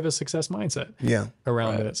because I have a success mindset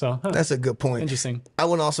around it. So that's a good point. Interesting. I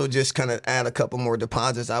would also just kind of add a couple more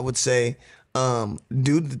deposits. I would say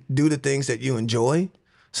do the things that you enjoy.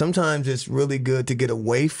 Sometimes it's really good to get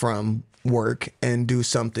away from work and do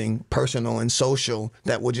something personal and social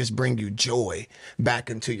that will just bring you joy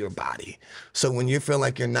back into your body. So when you feel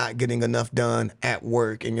like you're not getting enough done at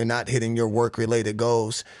work and you're not hitting your work related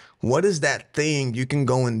goals, what is that thing you can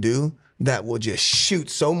go and do that will just shoot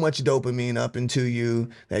so much dopamine up into you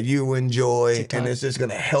that you enjoy, and it's just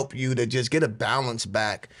going to help you to just get a balance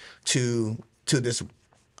back to this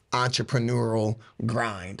entrepreneurial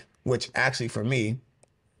grind, which actually for me,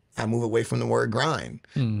 I move away from the word grind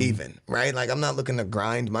even, right? Like I'm not looking to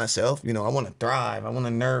grind myself. You know, I want to thrive. I want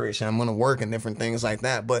to nourish. I want to work and different things like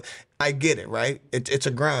that. But I get it, right? It's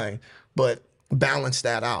a grind, but balance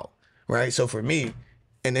that out, right? So for me,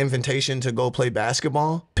 an invitation to go play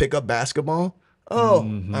basketball, pick up basketball. Oh,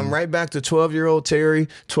 I'm right back to 12-year-old Terry,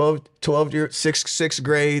 6th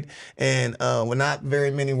grade, and with not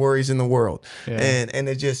very many worries in the world. And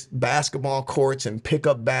it's just basketball courts and pick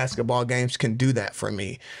up basketball games can do that for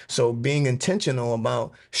me. So being intentional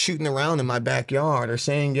about shooting around in my backyard or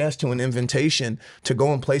saying yes to an invitation to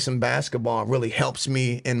go and play some basketball really helps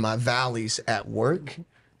me in my valleys at work.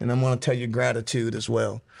 And I'm going to tell you gratitude as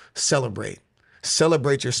well.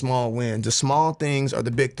 Celebrate your small wins. The small things are the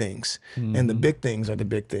big things, and the big things are the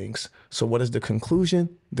big things. So what is the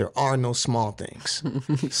conclusion? There are no small things.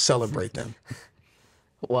 Celebrate them.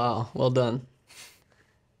 Wow, well done.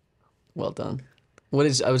 Well done. I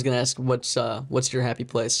was going to ask, what's your happy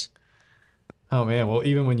place? Oh man, well,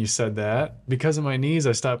 even when you said that, because of my knees,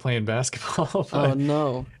 I stopped playing basketball. But, oh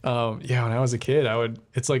no. Yeah, when I was a kid,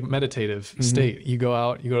 it's like meditative state. You go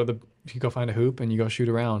out, you go find a hoop and you go shoot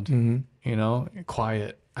around, you know,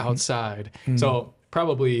 quiet, outside. So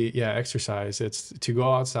probably, exercise. It's to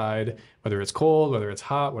go outside, whether it's cold, whether it's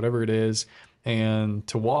hot, whatever it is, and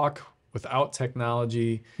to walk without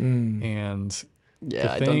technology and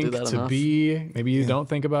to I don't do think, that to enough. be, maybe you don't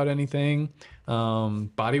think about anything,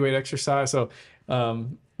 body weight exercise. So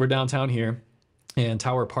we're downtown here and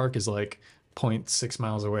Tower Park is like 0.6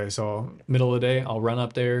 miles away. So middle of the day, I'll run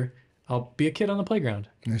up there. I'll be a kid on the playground.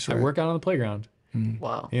 That's I right. work out on the playground.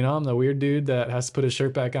 Wow. You know, I'm the weird dude that has to put his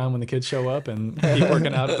shirt back on when the kids show up and keep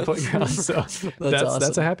working out at the playground. So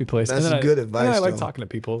that's a happy place. That's good advice. I like though. talking to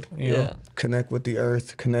people. You know? Connect with the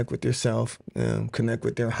earth, connect with yourself, connect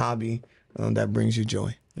with your hobby that brings you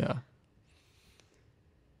joy. Yeah.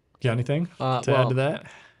 Got anything to add to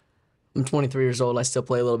that? I'm 23 years old. I still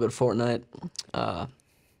play a little bit of Fortnite. I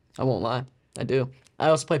won't lie. I do. I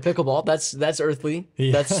also play pickleball. That's earthly.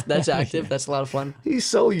 Yeah. That's active. That's a lot of fun. He's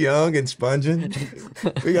so young and sponging.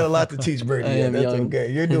 We got a lot to teach Brady. I am That's young.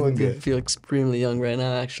 okay. You're doing I good. feel extremely young right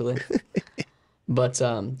now, actually. But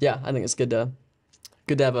I think it's good to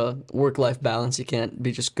have a work-life balance. You can't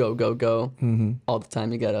be just go all the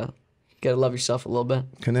time. You gotta love yourself a little bit.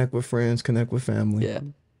 Connect with friends, connect with family. Yeah.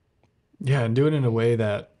 Yeah, and do it in a way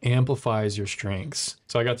that amplifies your strengths.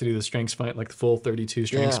 So I got to do the strengths find, like the full 32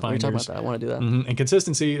 strengths Yeah, we talking finders. about that. I want to do that. And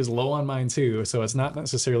consistency is low on mine too. So it's not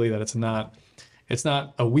necessarily that it's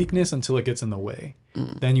not a weakness until it gets in the way.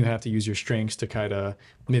 Then you have to use your strengths to kind of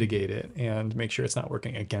mitigate it and make sure it's not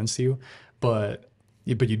working against you. But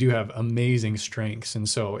you do have amazing strengths. And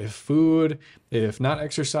so if not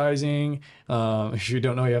exercising, if you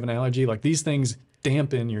don't know you have an allergy, like these things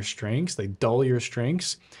dampen your strengths, they dull your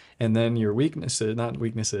strengths. And then your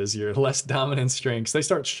your less dominant strengths, they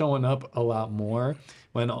start showing up a lot more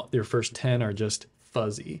when your first 10 are just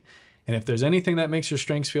fuzzy. And if there's anything that makes your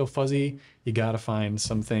strengths feel fuzzy, you got to find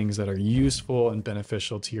some things that are useful and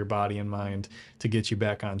beneficial to your body and mind to get you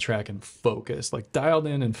back on track and focused, like dialed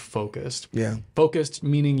in and focused. Yeah. Focused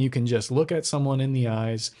meaning you can just look at someone in the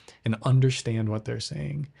eyes and understand what they're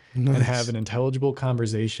saying and have an intelligible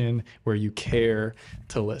conversation where you care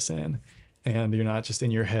to listen. And you're not just in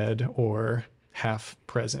your head or half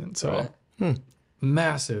present. So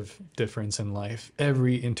massive difference in life.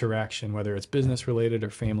 Every interaction, whether it's business related or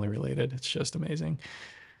family related, it's just amazing.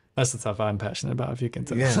 That's the stuff I'm passionate about, if you can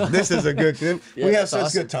tell. Yeah, this is a good. We have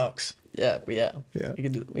such good talks. Yeah. Yeah.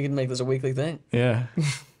 We can make this a weekly thing. Yeah.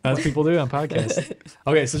 That's people do on podcasts.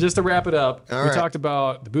 Okay, so just to wrap it up, we talked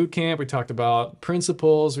about the boot camp, we talked about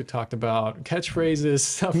principles, we talked about catchphrases,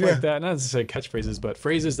 stuff like that. Not to say catchphrases, but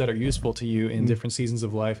phrases that are useful to you in different seasons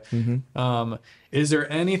of life. Is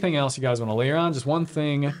there anything else you guys want to layer on? Just one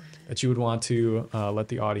thing that you would want to let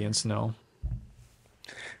the audience know?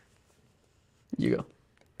 You go.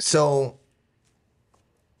 So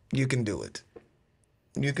you can do it.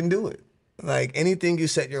 You can do it. Like anything you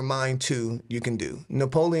set your mind to, you can do.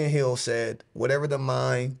 Napoleon Hill said, whatever the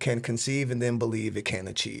mind can conceive and then believe, it can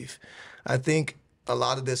achieve. I think a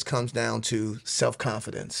lot of this comes down to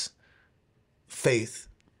self-confidence, faith,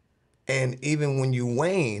 and even when you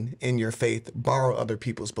wane in your faith, borrow other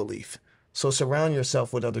people's belief. So surround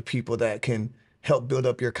yourself with other people that can help build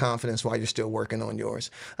up your confidence while you're still working on yours.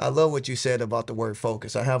 I love what you said about the word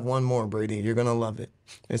focus. I have one more, Brady. You're going to love it.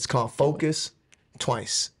 It's called focus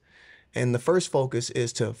twice. And the first focus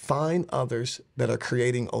is to find others that are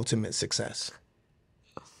creating ultimate success.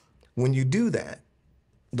 When you do that,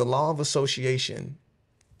 the law of association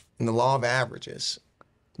and the law of averages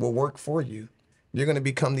will work for you. You're going to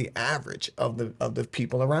become the average of the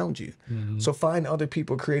people around you. Mm-hmm. So find other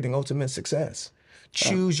people creating ultimate success.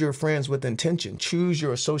 Choose your friends with intention. Choose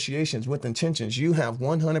your associations with intentions. You have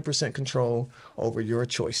 100% control over your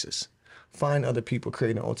choices. Find other people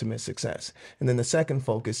creating ultimate success. And then the second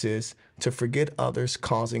focus is to forget others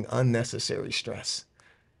causing unnecessary stress.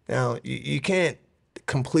 Now, you can't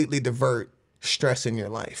completely divert stress in your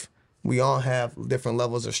life. We all have different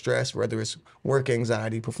levels of stress, whether it's work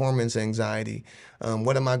anxiety, performance anxiety.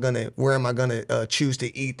 Where am I gonna choose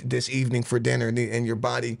to eat this evening for dinner? And your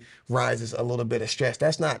body rises a little bit of stress.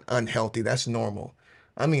 That's not unhealthy. That's normal.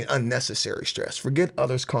 I mean, unnecessary stress. Forget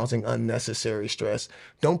others causing unnecessary stress.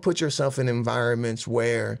 Don't put yourself in environments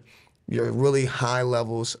where you're really high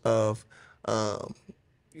levels of,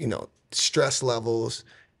 stress levels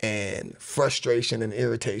and frustration and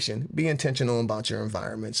irritation. Be intentional about your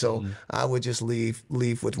environment. So I would just leave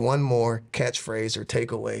with one more catchphrase or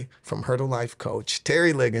takeaway from Hurdle Life coach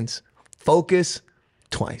Terry Liggins: focus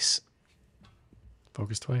twice.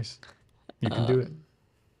 Focus twice. You can do it.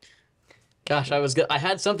 Gosh, I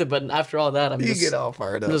had something, but after all that, You get all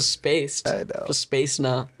fired up. I'm just spaced. I know. Just spaced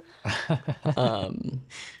now.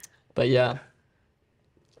 But yeah,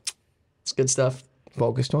 it's good stuff.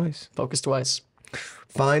 Focus twice. Focus twice.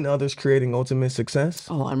 Find others creating ultimate success.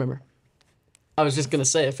 Oh, I remember. I was just going to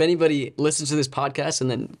say, if anybody listens to this podcast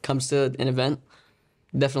and then comes to an event,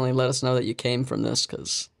 definitely let us know that you came from this,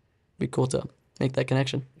 because it'd be cool to make that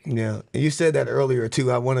connection. Yeah. You said that earlier,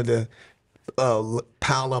 too. I wanted to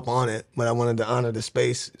pile up on it, but I wanted to honor the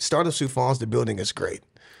space. Startup Sioux Falls, the building is great.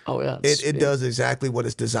 Oh, yeah. It does exactly what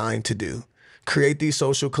it's designed to do. Create these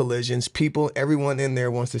social collisions. Everyone in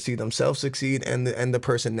there wants to see themselves succeed and the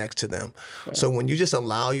person next to them. Right. So when you just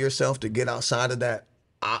allow yourself to get outside of that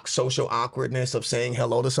social awkwardness of saying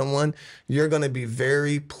hello to someone, you're going to be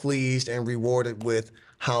very pleased and rewarded with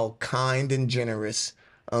how kind and generous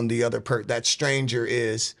that stranger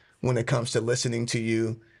is when it comes to listening to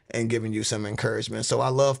you and giving you some encouragement. So I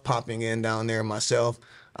love popping in down there myself.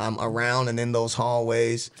 I'm around and in those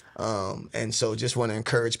hallways. And so just want to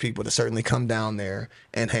encourage people to certainly come down there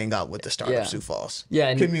and hang out with the Startup Sioux Falls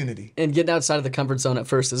community. And getting outside of the comfort zone at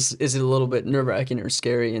first is a little bit nerve-wracking or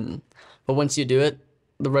scary. But once you do it,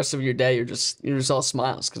 the rest of your day, you're just all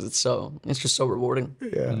smiles, because it's just so rewarding. Yeah.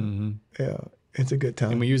 Mm-hmm. Yeah. It's a good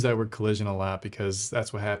time. And we use that word collision a lot, because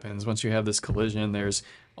that's what happens. Once you have this collision, there's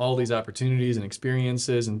all these opportunities and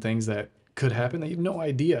experiences and things that could happen that you have no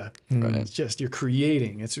idea. Right? It's just, you're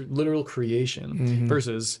creating. It's literal creation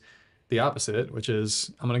versus the opposite, which is,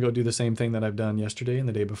 I'm going to go do the same thing that I've done yesterday and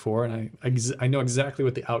the day before, and I know exactly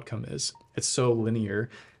what the outcome is. It's so linear,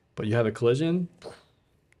 but you have a collision.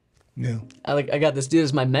 Yeah. I got this dude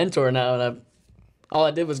as my mentor now, and all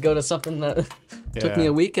I did was go to something that took me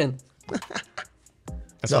a weekend.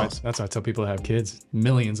 That's why I tell people to have kids.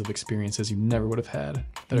 Millions of experiences you never would have had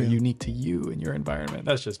that are unique to you and your environment.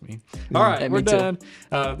 That's just me. All right, we're done.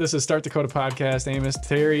 This is Start Dakota Podcast. Amos,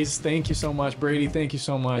 Terry's, thank you so much. Brady, thank you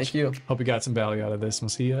so much. Thank you. Hope you got some value out of this. We'll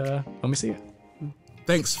see you. Let me see you.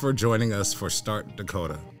 Thanks for joining us for Start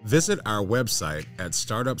Dakota. Visit our website at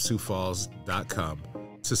startupsiouxfalls.com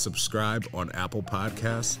to subscribe on Apple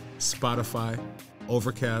Podcasts, Spotify,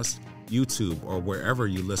 Overcast, YouTube, or wherever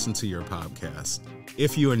you listen to your podcast.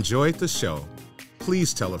 If you enjoyed the show,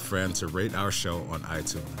 please tell a friend to rate our show on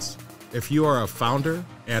iTunes. If you are a founder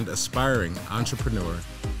and aspiring entrepreneur,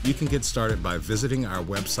 you can get started by visiting our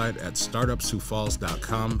website at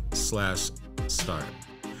startupsiouxfalls.com/start.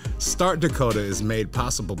 Start Dakota is made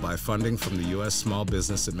possible by funding from the U.S. Small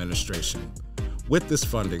Business Administration. With this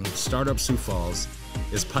funding, Startup Sioux Falls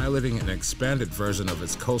is piloting an expanded version of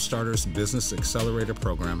its CO.STARTERS Business Accelerator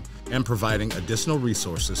program and providing additional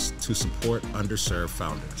resources to support underserved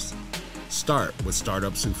founders. Start with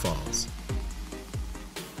Startup Sioux Falls.